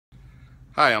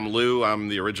Hi, I'm Lou. I'm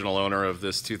the original owner of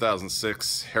this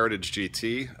 2006 Heritage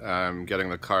GT. I'm getting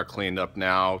the car cleaned up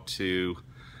now to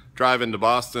drive into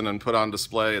Boston and put on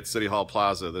display at City Hall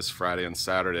Plaza this Friday and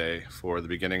Saturday for the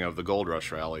beginning of the Gold Rush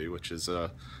Rally, which is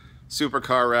a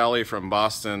supercar rally from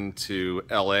Boston to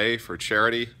LA for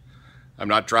charity. I'm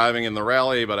not driving in the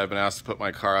rally, but I've been asked to put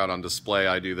my car out on display.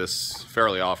 I do this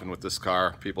fairly often with this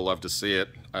car. People love to see it.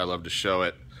 I love to show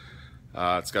it.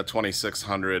 It's got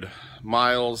 2,600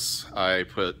 miles. I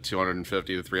put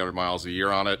 250 to 300 miles a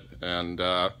year on it, and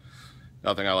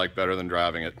nothing I like better than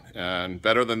driving it. And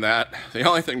better than that, the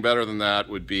only thing better than that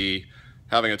would be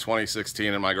having a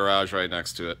 2016 in my garage right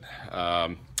next to it.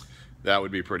 That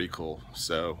would be pretty cool.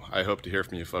 So I hope to hear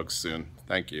from you folks soon.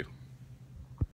 Thank you.